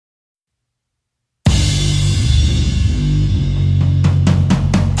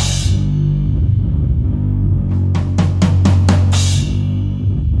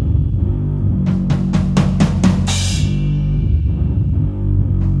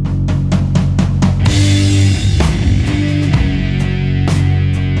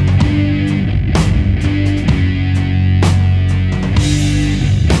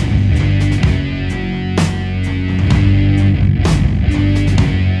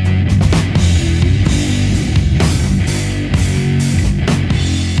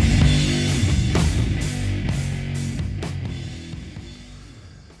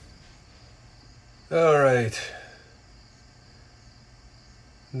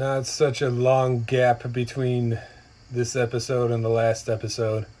not such a long gap between this episode and the last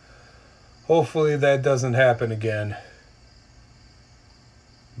episode. Hopefully that doesn't happen again.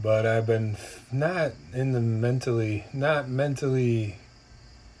 But I've been not mentally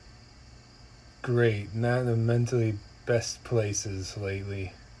great, not in the mentally best places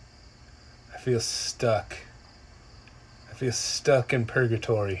lately. I feel stuck. I feel stuck in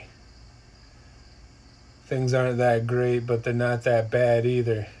purgatory. Things aren't that great, but they're not that bad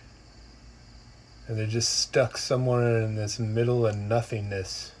either. And they're just stuck somewhere in this middle of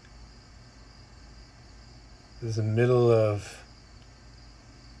nothingness. This middle of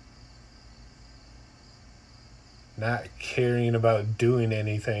not caring about doing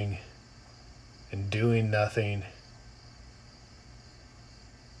anything and doing nothing.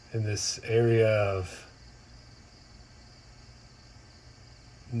 In this area of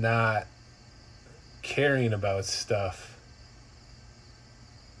not caring about stuff.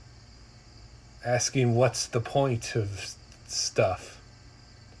 Asking what's the point of stuff.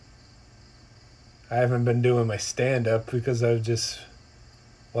 I haven't been doing my stand-up because I've just,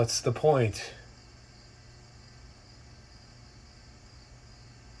 what's the point?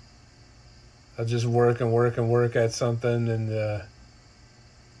 I'll just work at something, and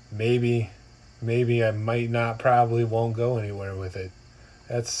maybe I might not, probably won't go anywhere with it.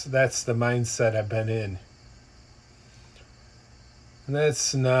 That's the mindset I've been in. And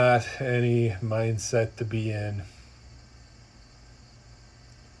that's not any mindset to be in.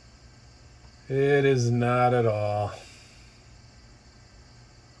 It is not at all.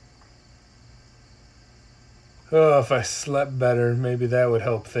 Oh, if I slept better, maybe that would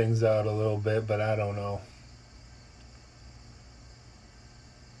help things out a little bit, but I don't know.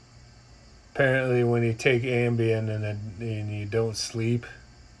 Apparently when you take Ambien and you don't sleep,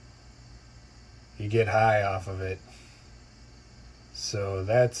 you get high off of it. So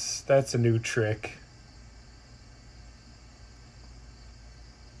that's a new trick.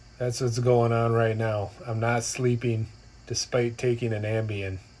 That's what's going on right now. I'm not sleeping despite taking an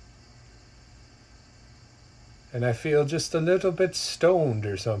Ambien. And I feel just a little bit stoned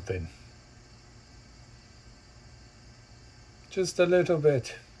or something. Just a little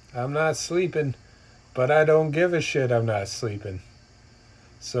bit. I'm not sleeping, but I don't give a shit I'm not sleeping.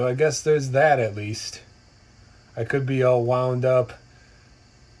 So I guess there's that at least. I could be all wound up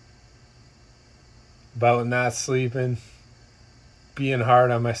about not sleeping, being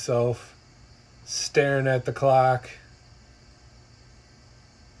hard on myself, staring at the clock,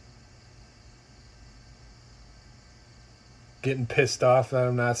 getting pissed off that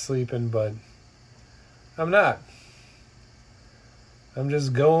I'm not sleeping, but I'm not. I'm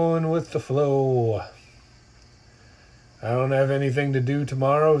just going with the flow. I don't have anything to do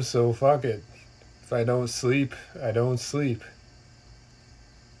tomorrow, so fuck it. If I don't sleep, I don't sleep.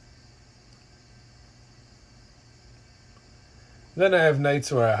 Then I have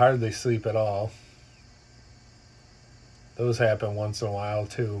nights where I hardly sleep at all. Those happen once in a while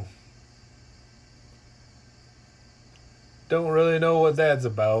too. Don't really know what that's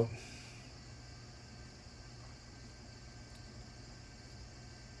about.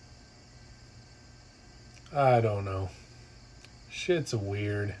 I don't know. Shit's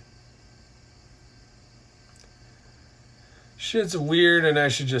weird. Shit's weird, and I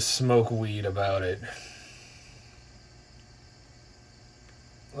should just smoke weed about it.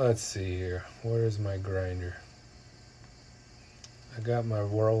 Let's see here. Where's my grinder? I got my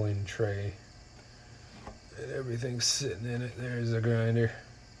rolling tray. And everything's sitting in it. There's a grinder.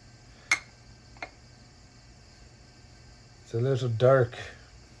 It's a little dark.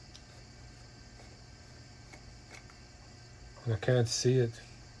 I can't see it.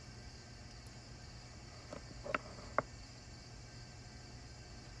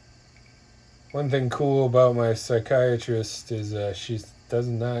 One thing cool about my psychiatrist is she does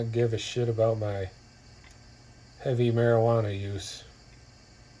not give a shit about my heavy marijuana use.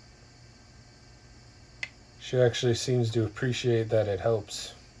 She actually seems to appreciate that it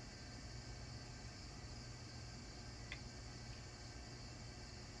helps.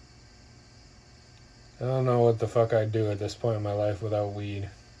 I don't know what the fuck I'd do at this point in my life without weed.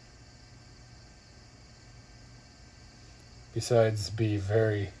 Besides be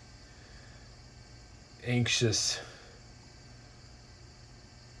very anxious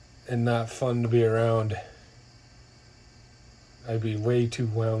and not fun to be around. I'd be way too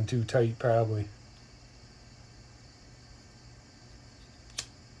wound too tight probably.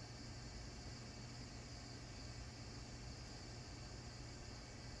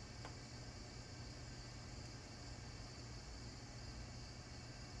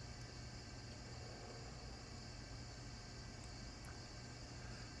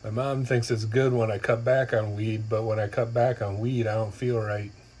 My mom thinks it's good when I cut back on weed, but when I cut back on weed, I don't feel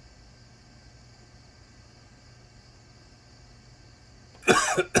right.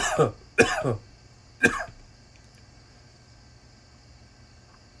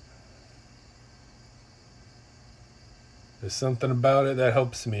 There's something about it that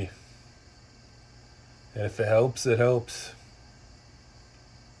helps me. And if it helps, it helps.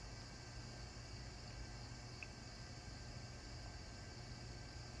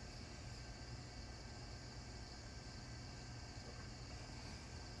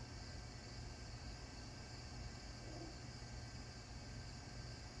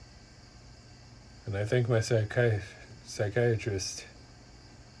 And I think my psychiatrist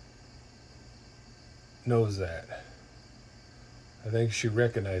knows that. I think she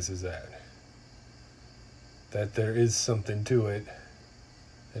recognizes that. That there is something to it.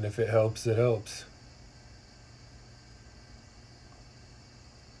 And if it helps, it helps.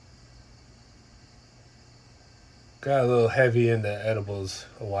 Got a little heavy into edibles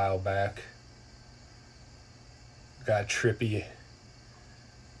a while back. Got trippy.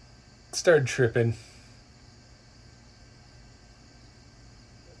 Started tripping.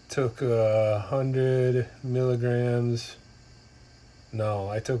 Took 100 milligrams. No,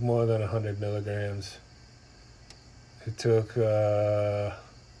 I took more than 100 milligrams. I took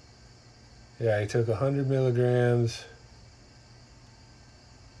 100 milligrams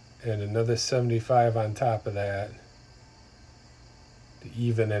and another 75 on top of that to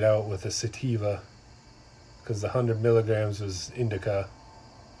even it out with a sativa, because the 100 milligrams was indica.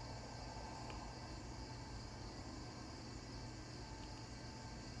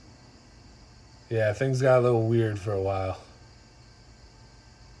 Yeah, things got a little weird for a while.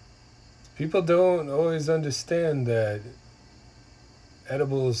 People don't always understand that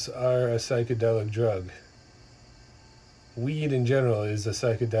edibles are a psychedelic drug. Weed in general is a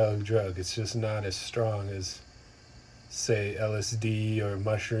psychedelic drug. It's just not as strong as, say, LSD or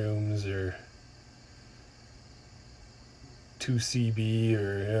mushrooms or 2CB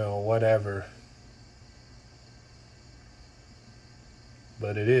or, whatever.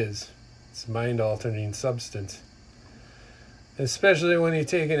 But it is. It's a mind-altering substance. Especially when you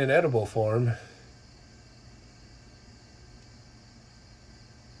take it in edible form.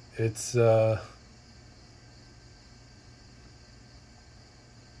 It's, your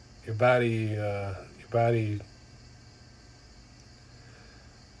body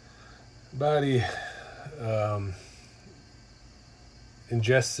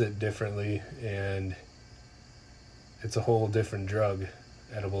ingests it differently, and it's a whole different drug.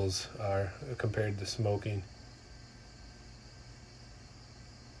 Edibles are compared to smoking.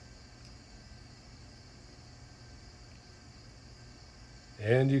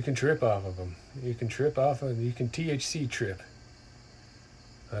 And you can trip off of them. You can THC trip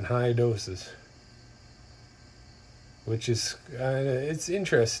on high doses, which is it's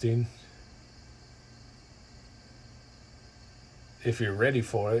interesting if you're ready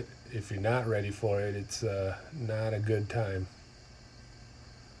for it. If you're not ready for it, it's not a good time.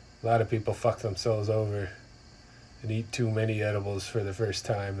 A lot of people fuck themselves over and eat too many edibles for the first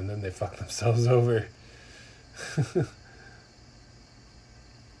time, and then they fuck themselves over.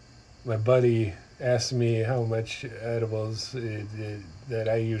 My buddy asked me how much edibles that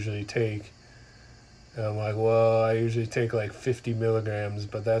I usually take. And I'm like, well, I usually take like 50 milligrams,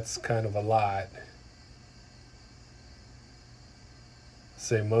 but that's kind of a lot.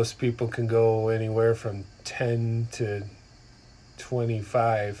 Say most people can go anywhere from 10 to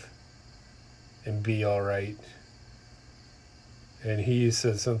 25 and be all right. And he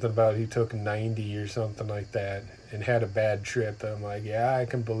said something about he took 90 or something like that and had a bad trip. And I'm like, yeah, I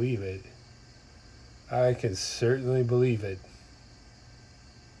can believe it. I can certainly believe it.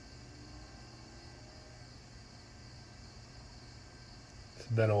 It's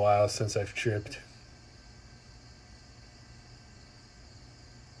been a while since I've tripped.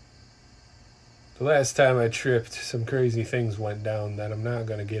 The last time I tripped, some crazy things went down that I'm not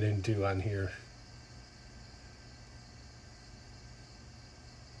going to get into on here.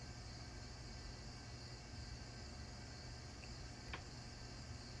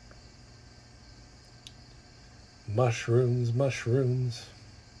 Mushrooms.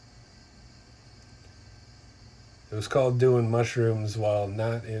 It was called doing mushrooms while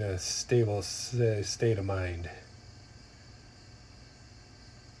not in a stable state of mind.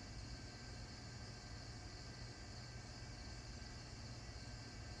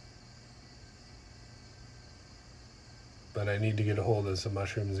 But I need to get a hold of some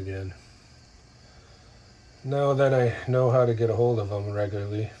mushrooms again. Now that I know how to get a hold of them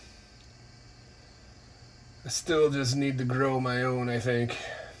regularly, I still just need to grow my own, I think.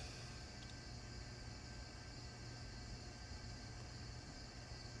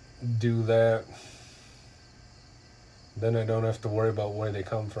 do that, then I don't have to worry about where they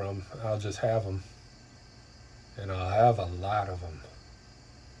come from. I'll just have them. And I'll have a lot of them.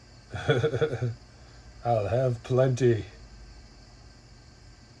 I'll have plenty.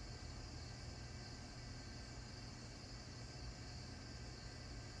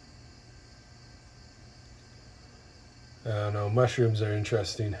 I don't know, mushrooms are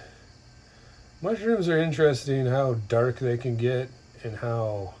interesting. Mushrooms are interesting, how dark they can get and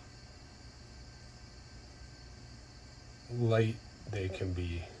how light they can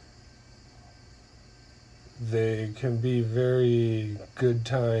be. They can be very good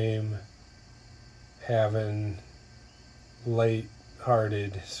time having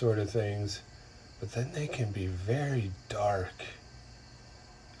light-hearted sort of things, but then they can be very dark.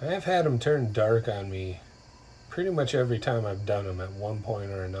 I've had them turn dark on me pretty much every time I've done them at one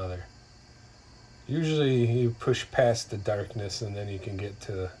point or another. Usually you push past the darkness and then you can get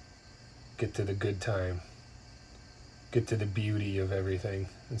to the good time. Get to the beauty of everything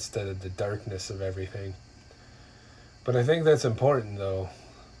instead of the darkness of everything. But I think that's important, though.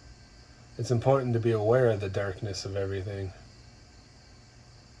 It's important to be aware of the darkness of everything.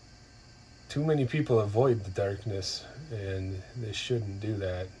 Too many people avoid the darkness, and they shouldn't do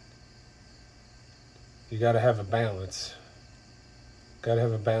that. You gotta have a balance. Gotta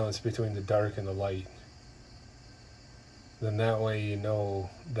have a balance between the dark and the light. Then that way you know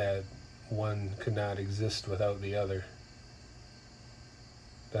that one could not exist without the other.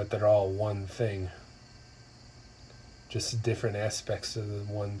 That they're all one thing. Just different aspects of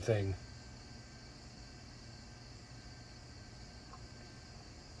the one thing.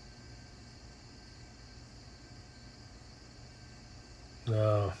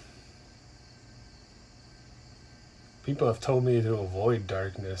 No. People have told me to avoid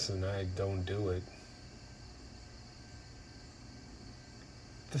darkness, and I don't do it.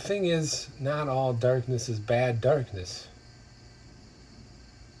 The thing is, not all darkness is bad darkness.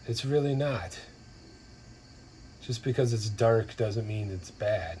 It's really not. Just because it's dark doesn't mean it's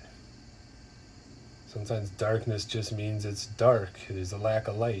bad. Sometimes darkness just means it's dark. There's a lack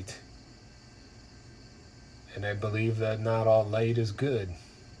of light. And I believe that not all light is good.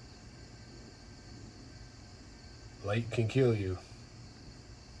 Light can kill you.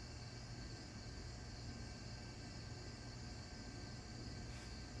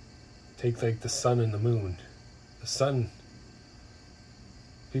 Take like the sun and the moon. The sun,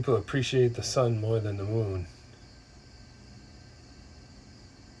 people appreciate the sun more than the moon.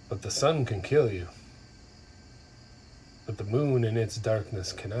 But the sun can kill you. But the moon in its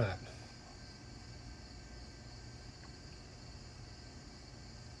darkness cannot.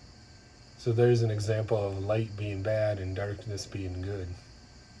 So there's an example of light being bad and darkness being good.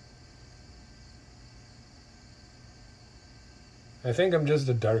 I think I'm just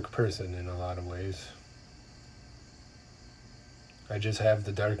a dark person in a lot of ways. I just have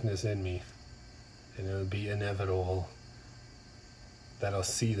the darkness in me, and it'll be inevitable that I'll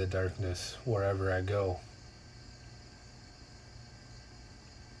see the darkness wherever I go.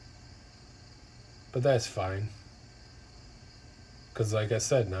 But that's fine. Because like I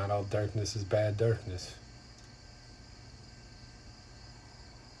said, not all darkness is bad darkness.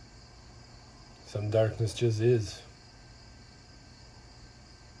 Some darkness just is.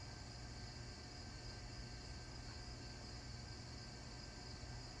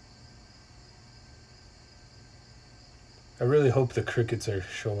 I really hope the crickets are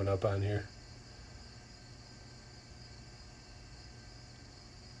showing up on here.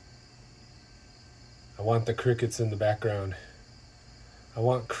 I want the crickets in the background. I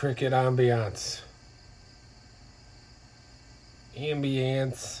want cricket ambiance.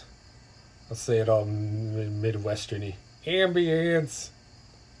 Ambience. I'll say it all Midwestern-y. Ambience.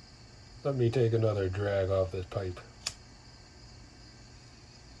 Let me take another drag off this pipe.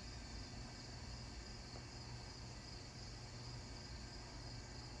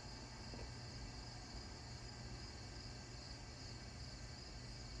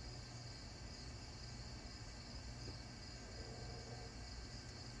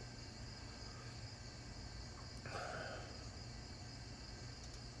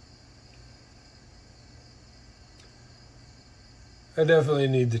 I definitely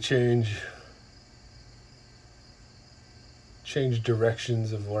need to change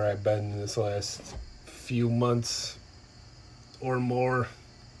directions of where I've been this last few months or more.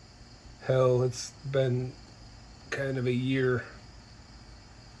 Hell, it's been kind of a year.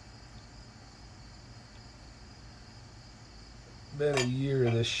 Been a year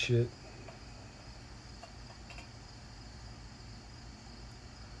of this shit.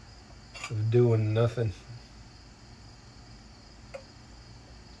 Of doing nothing.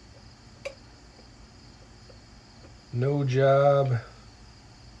 No job.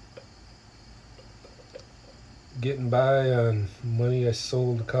 Getting by on money I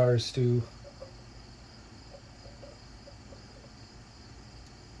sold cars to.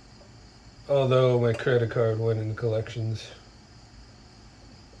 Although my credit card went into collections.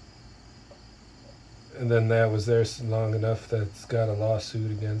 And then that was there long enough that it's got a lawsuit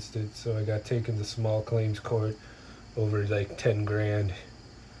against it. So I got taken to small claims court over like 10 grand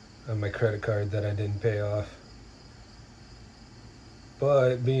on my credit card that I didn't pay off.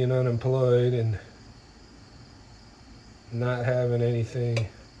 But being unemployed and not having anything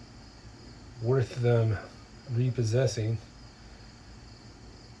worth them repossessing,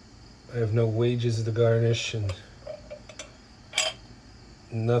 I have no wages to garnish and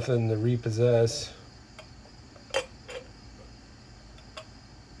nothing to repossess.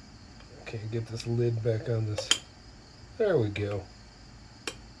 Okay, get this lid back on this. There we go.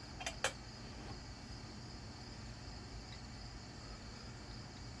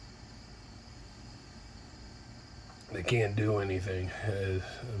 They can't do anything, as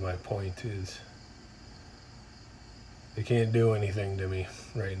my point is. They can't do anything to me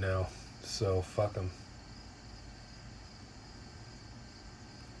right now, so fuck them.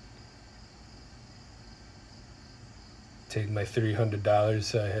 Take my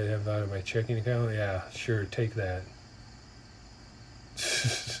 $300 I have out of my checking account? Yeah, sure, take that.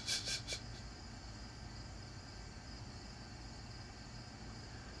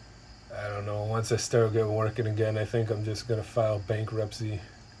 I don't know, once I start getting working again, I think I'm just gonna file bankruptcy.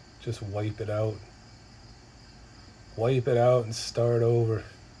 Just wipe it out. Wipe it out and start over.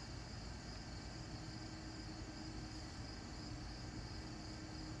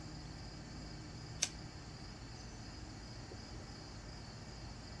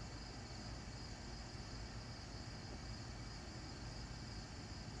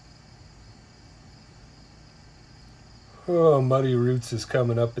 Oh, Muddy Roots is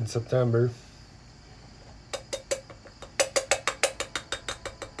coming up in September.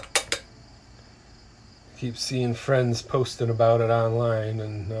 Keep seeing friends posting about it online,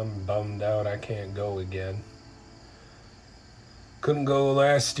 and I'm bummed out I can't go again. Couldn't go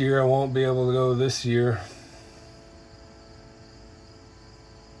last year, I won't be able to go this year.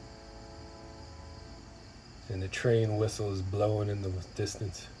 And the train whistle is blowing in the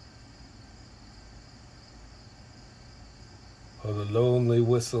distance. Oh, the lonely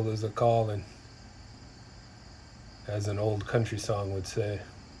whistle is a-calling, as an old country song would say.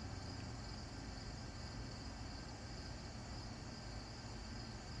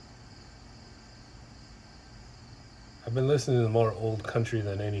 I've been listening to more old country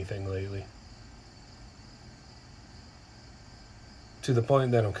than anything lately. To the point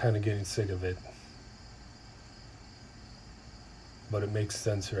that I'm kind of getting sick of it. But it makes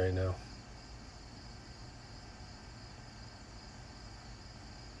sense right now.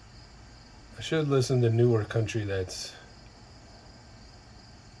 I should listen to newer country that's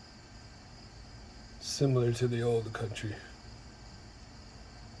similar to the old country.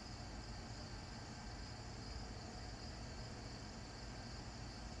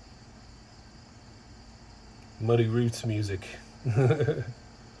 Muddy Roots music.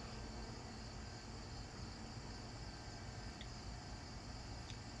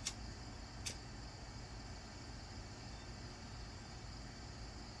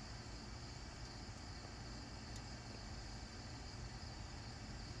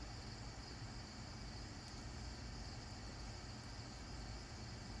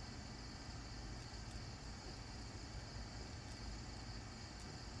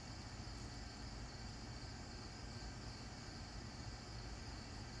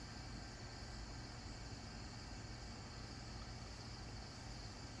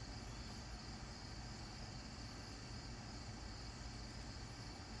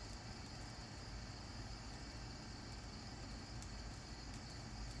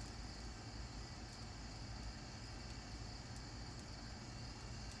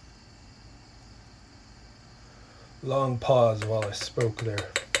 Long pause while I spoke there.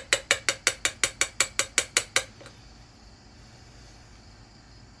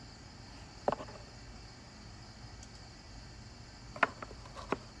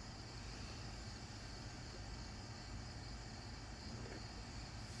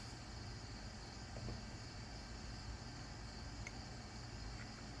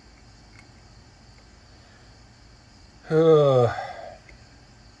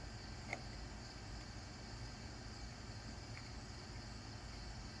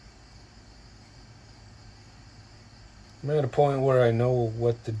 I'm at a point where I know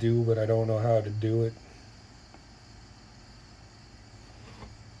what to do, but I don't know how to do it.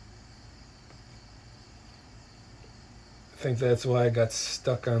 think that's why I got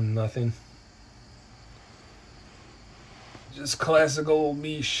stuck on nothing. Just classic old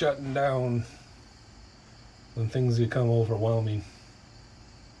me shutting down when things become overwhelming.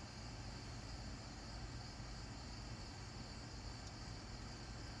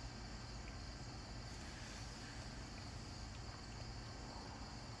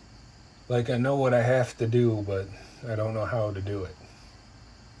 Like, I know what I have to do, but I don't know how to do it.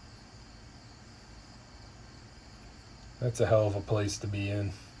 That's a hell of a place to be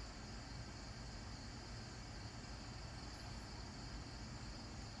in.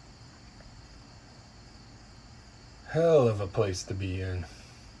 Hell of a place to be in.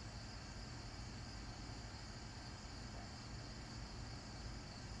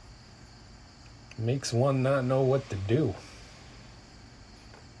 Makes one not know what to do.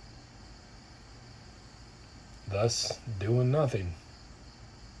 Thus, doing nothing.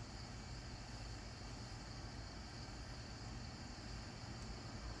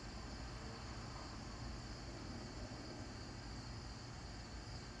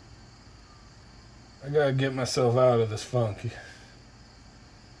 I gotta get myself out of this funk.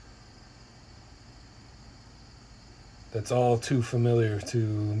 That's all too familiar to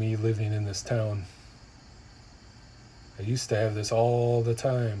me living in this town. I used to have this all the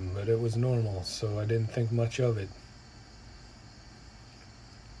time, but it was normal, so I didn't think much of it.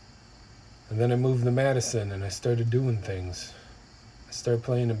 And then I moved to Madison and I started doing things. I started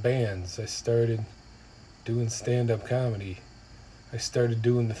playing in bands. I started doing stand-up comedy. I started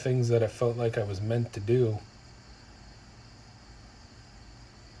doing the things that I felt like I was meant to do.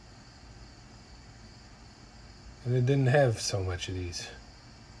 And it didn't have so much of these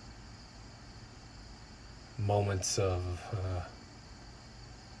moments of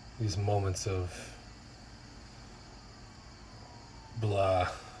blah,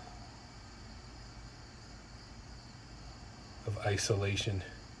 of isolation.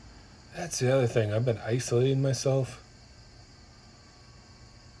 That's the other thing. I've been isolating myself.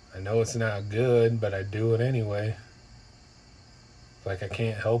 I know it's not good, but I do it anyway. Like I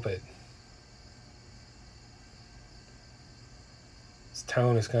can't help it. This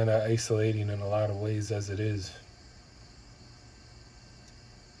town is kind of isolating in a lot of ways as it is.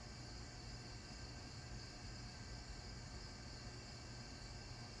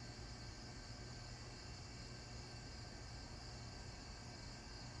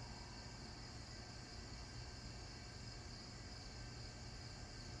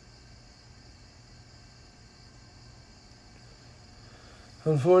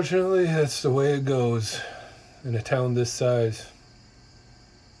 Unfortunately, that's the way it goes in a town this size.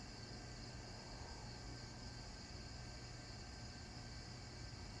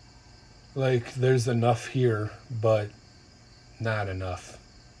 Like, there's enough here, but not enough.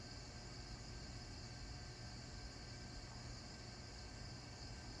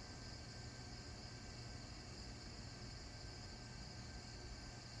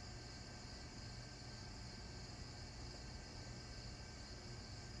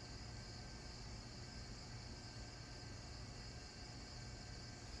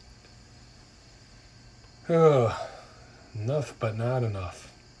 Ugh, enough, but not enough.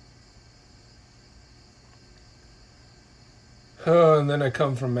 And then I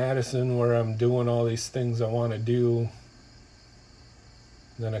come from Madison where I'm doing all these things I want to do.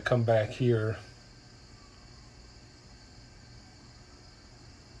 Then I come back here.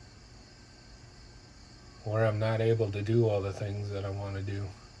 Where I'm not able to do all the things that I want to do.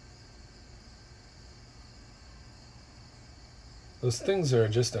 Those things are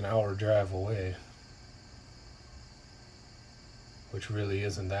just an hour drive away. Which really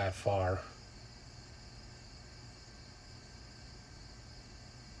isn't that far.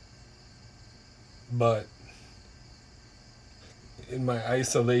 But in my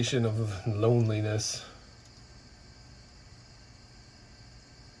isolation of loneliness,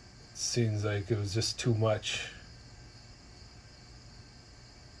 it seems like it was just too much.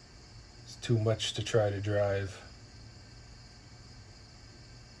 It's too much to try to drive.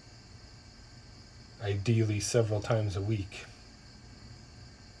 Ideally several times a week.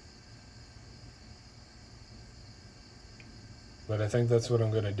 But I think that's what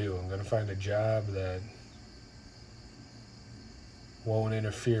I'm going to do. I'm going to find a job that won't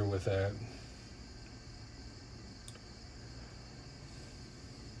interfere with that.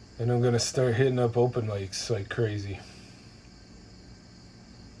 And I'm going to start hitting up open mics like crazy.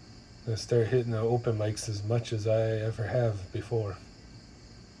 I'm going to start hitting the open mics as much as I ever have before.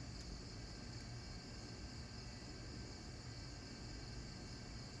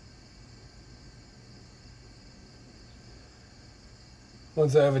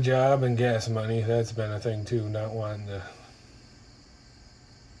 Once I have a job and gas money, that's been a thing too, not wanting to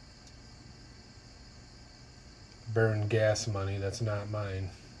burn gas money that's not mine.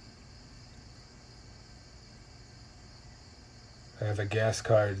 I have a gas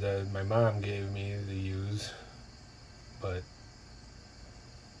card that my mom gave me to use, but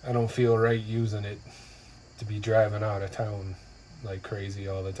I don't feel right using it to be driving out of town like crazy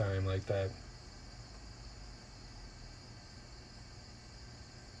all the time like that.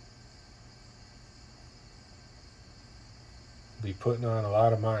 Be putting on a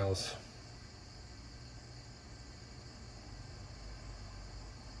lot of miles.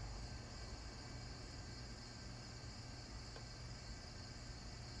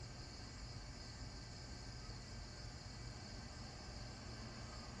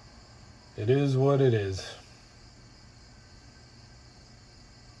 It is what it is.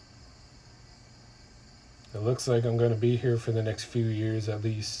 It looks like I'm going to be here for the next few years at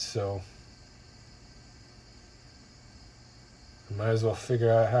least, so I might as well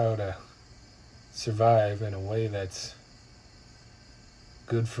figure out how to survive in a way that's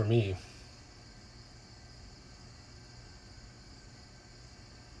good for me.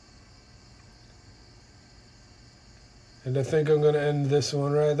 And I think I'm going to end this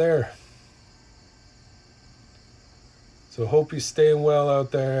one right there. So hope you're staying well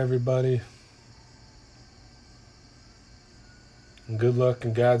out there, everybody. And good luck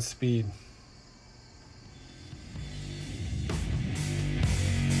and Godspeed.